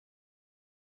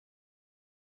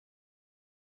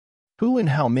Who and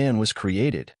how man was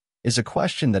created is a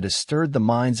question that has stirred the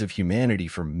minds of humanity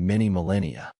for many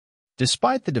millennia.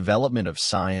 Despite the development of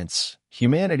science,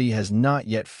 humanity has not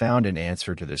yet found an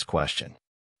answer to this question.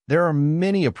 There are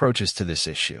many approaches to this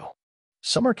issue.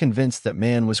 Some are convinced that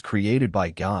man was created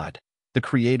by God, the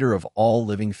creator of all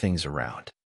living things around.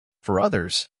 For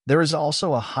others, there is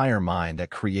also a higher mind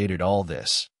that created all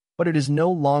this, but it is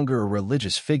no longer a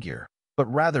religious figure, but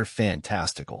rather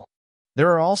fantastical.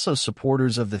 There are also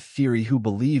supporters of the theory who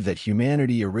believe that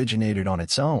humanity originated on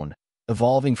its own,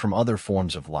 evolving from other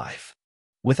forms of life.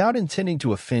 Without intending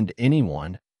to offend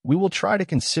anyone, we will try to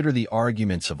consider the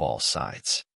arguments of all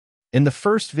sides. In the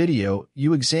first video,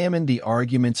 you examined the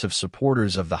arguments of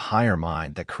supporters of the higher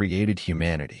mind that created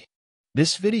humanity.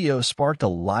 This video sparked a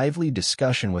lively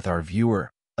discussion with our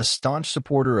viewer, a staunch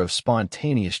supporter of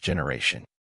spontaneous generation.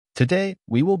 Today,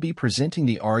 we will be presenting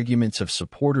the arguments of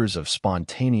supporters of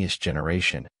spontaneous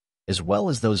generation, as well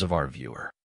as those of our viewer.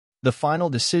 The final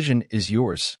decision is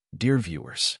yours, dear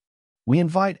viewers. We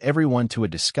invite everyone to a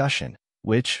discussion,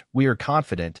 which, we are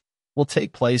confident, will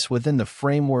take place within the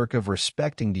framework of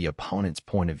respecting the opponent's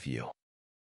point of view.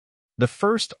 The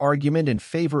first argument in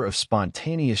favor of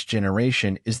spontaneous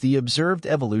generation is the observed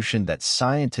evolution that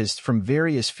scientists from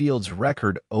various fields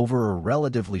record over a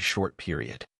relatively short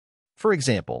period. For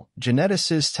example,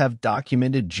 geneticists have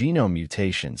documented genome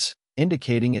mutations,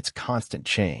 indicating its constant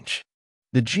change.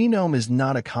 The genome is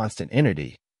not a constant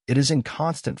entity, it is in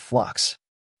constant flux.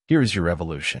 Here is your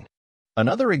evolution.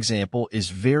 Another example is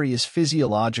various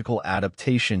physiological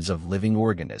adaptations of living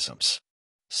organisms.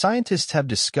 Scientists have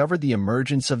discovered the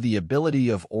emergence of the ability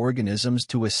of organisms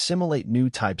to assimilate new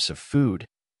types of food,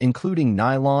 including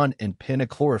nylon and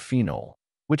penachlorophenol,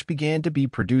 which began to be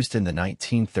produced in the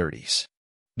 1930s.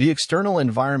 The external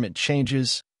environment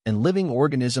changes, and living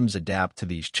organisms adapt to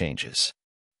these changes.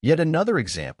 Yet another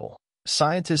example,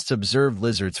 scientists observed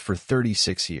lizards for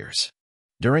 36 years.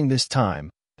 During this time,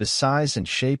 the size and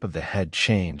shape of the head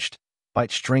changed,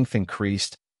 bite strength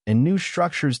increased, and new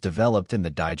structures developed in the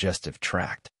digestive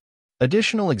tract.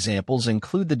 Additional examples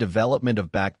include the development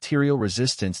of bacterial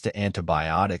resistance to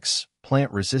antibiotics,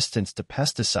 plant resistance to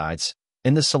pesticides,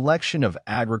 and the selection of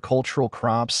agricultural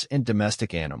crops and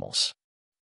domestic animals.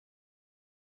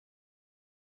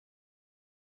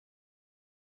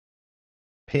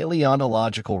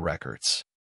 Paleontological records.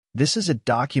 This is a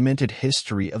documented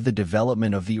history of the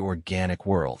development of the organic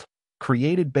world,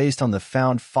 created based on the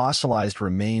found fossilized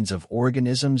remains of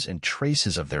organisms and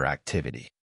traces of their activity.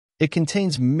 It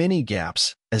contains many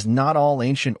gaps, as not all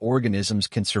ancient organisms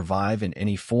can survive in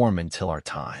any form until our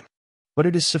time. But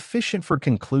it is sufficient for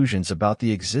conclusions about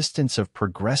the existence of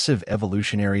progressive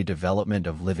evolutionary development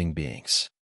of living beings.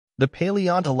 The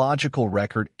paleontological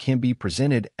record can be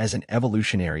presented as an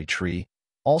evolutionary tree,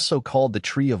 also called the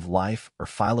tree of life or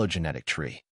phylogenetic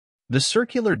tree. The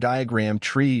circular diagram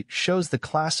tree shows the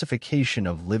classification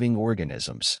of living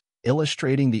organisms,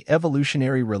 illustrating the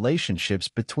evolutionary relationships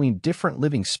between different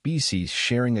living species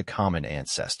sharing a common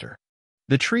ancestor.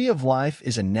 The tree of life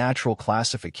is a natural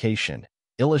classification,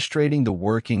 illustrating the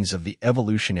workings of the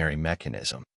evolutionary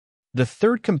mechanism. The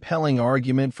third compelling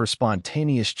argument for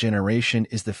spontaneous generation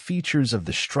is the features of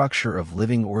the structure of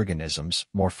living organisms,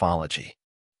 morphology.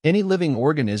 Any living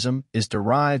organism is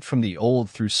derived from the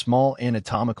old through small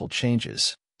anatomical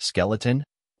changes, skeleton,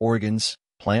 organs,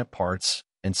 plant parts,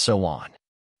 and so on.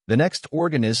 The next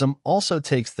organism also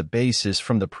takes the basis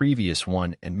from the previous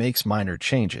one and makes minor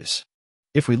changes.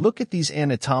 If we look at these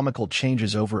anatomical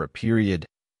changes over a period,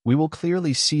 we will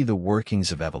clearly see the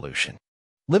workings of evolution.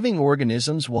 Living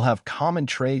organisms will have common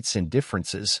traits and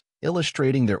differences,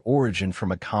 illustrating their origin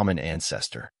from a common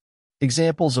ancestor.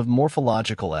 Examples of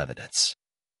morphological evidence.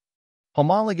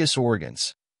 Homologous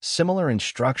organs, similar in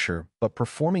structure but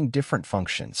performing different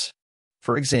functions.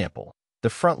 For example, the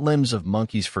front limbs of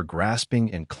monkeys for grasping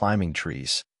and climbing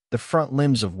trees, the front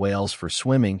limbs of whales for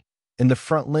swimming, and the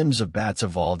front limbs of bats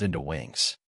evolved into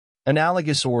wings.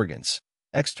 Analogous organs,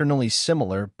 externally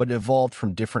similar but evolved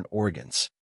from different organs.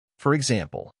 For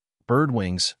example, bird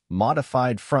wings,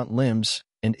 modified front limbs,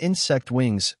 and insect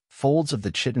wings, folds of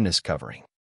the chitinous covering.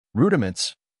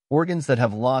 Rudiments, organs that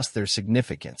have lost their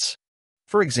significance.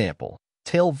 For example,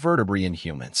 tail vertebrae in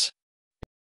humans.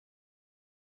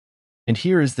 And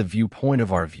here is the viewpoint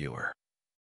of our viewer.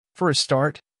 For a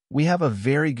start, we have a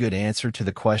very good answer to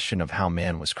the question of how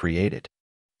man was created.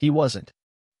 He wasn't.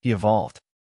 He evolved.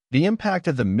 The impact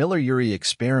of the Miller-Urey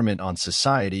experiment on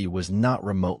society was not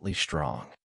remotely strong.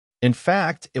 In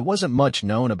fact, it wasn't much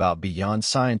known about beyond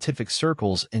scientific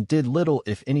circles and did little,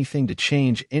 if anything, to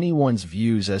change anyone's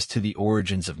views as to the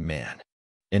origins of man.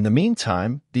 In the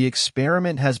meantime, the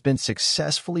experiment has been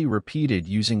successfully repeated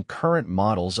using current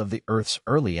models of the Earth's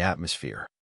early atmosphere.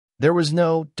 There was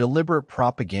no deliberate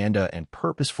propaganda and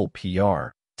purposeful PR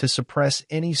to suppress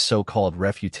any so-called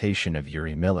refutation of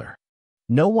Uri Miller.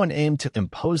 No one aimed to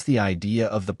impose the idea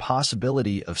of the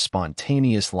possibility of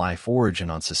spontaneous life origin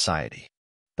on society.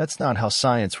 That's not how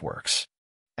science works.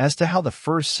 As to how the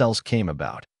first cells came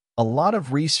about, a lot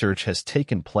of research has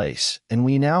taken place, and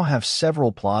we now have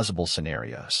several plausible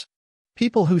scenarios.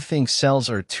 People who think cells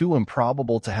are too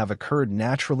improbable to have occurred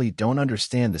naturally don't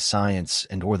understand the science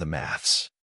and/or the maths.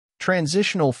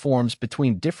 Transitional forms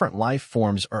between different life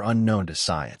forms are unknown to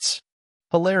science.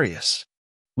 Hilarious.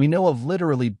 We know of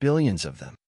literally billions of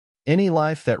them. Any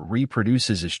life that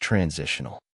reproduces is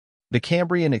transitional. The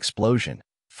Cambrian explosion,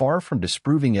 far from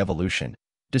disproving evolution,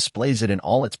 displays it in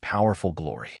all its powerful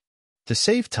glory. To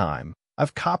save time,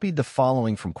 I've copied the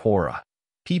following from Quora.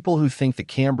 People who think the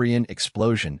Cambrian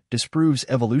explosion disproves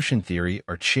evolution theory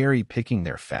are cherry-picking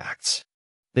their facts.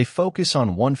 They focus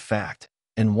on one fact,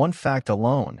 and one fact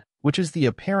alone, which is the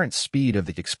apparent speed of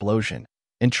the explosion,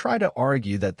 and try to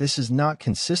argue that this is not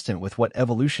consistent with what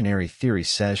evolutionary theory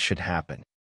says should happen.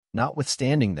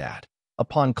 Notwithstanding that,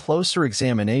 upon closer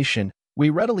examination, we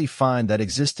readily find that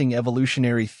existing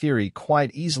evolutionary theory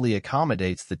quite easily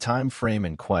accommodates the time frame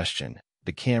in question.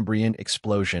 The Cambrian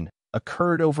explosion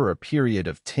occurred over a period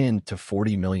of 10 to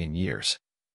 40 million years.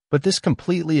 But this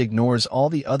completely ignores all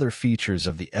the other features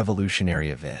of the evolutionary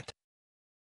event.